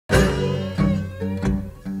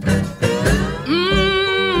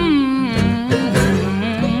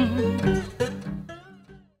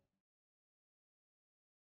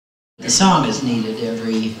song is needed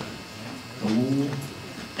every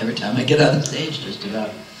time I get on the stage, just about.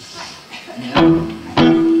 Yeah.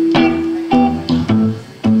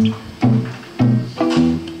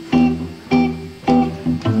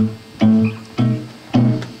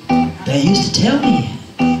 They used to tell me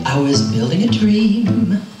I was building a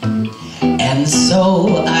dream, and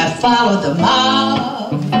so I followed the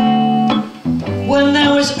mob. When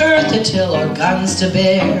there was earth to till or guns to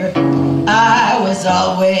bear, I was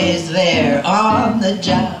always there on the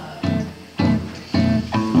job.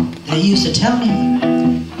 They used to tell me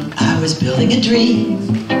I was building a dream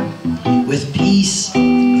with peace,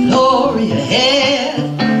 glory ahead.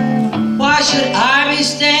 Why should I be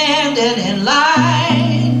standing in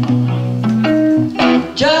line,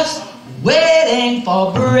 just waiting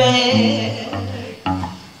for bread?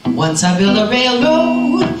 Once I built a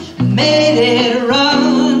railroad, made it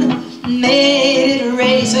run, made it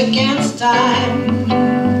race against time.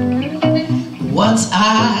 Once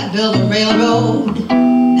I built a railroad,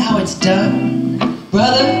 now it's done.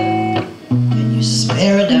 Brother, can you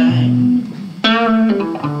spare a dime?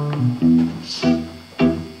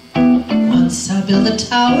 Once I built a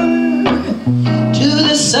tower to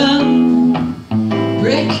the sun,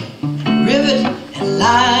 brick, rivet, and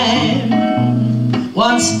lime.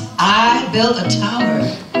 Once I built a tower,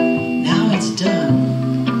 now it's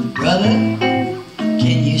done. Brother,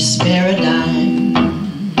 can you spare a dime?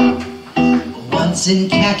 Once in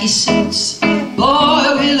khaki suits,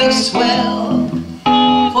 boy, we look swell,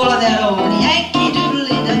 full of that old Yankee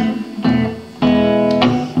doodly-dum.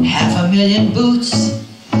 500,000 boots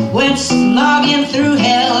went slogging through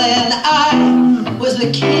hell, and I was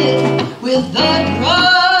the kid with the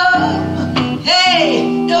drum. Hey,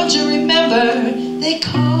 don't you remember, they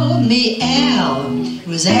called me Al. It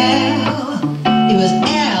was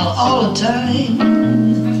Al all the time.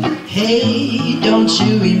 Hey, don't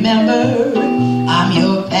you remember, I'm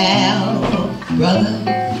your pal. Brother,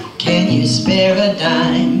 can you spare a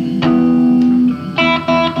dime?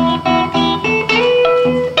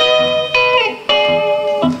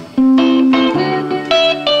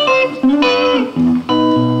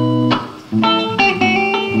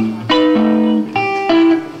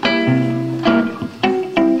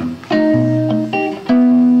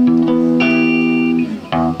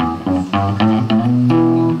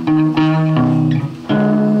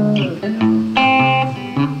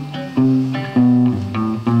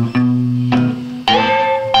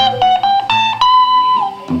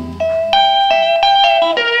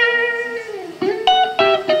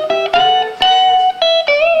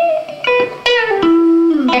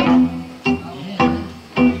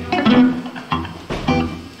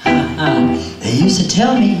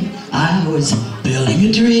 Tell me I was building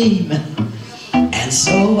a dream, and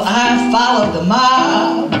so I followed the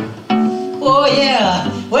mob. Oh yeah,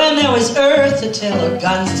 when there was earth to till or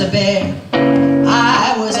guns to bear,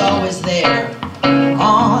 I was always there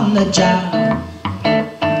on the job.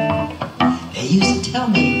 They used to tell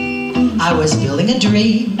me I was building a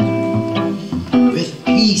dream with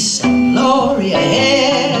peace and glory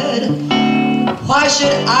ahead. Why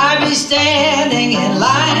should I be standing in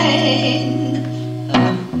line,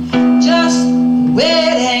 just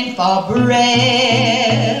waiting for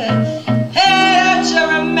bread? Hey, don't you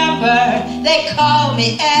remember, they called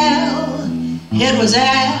me Al. It was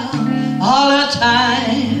Al all the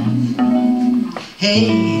time.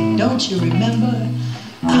 Hey, don't you remember,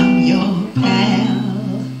 I'm your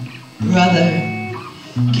pal. Brother,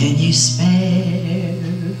 can you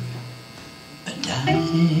spare a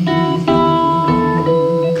dime?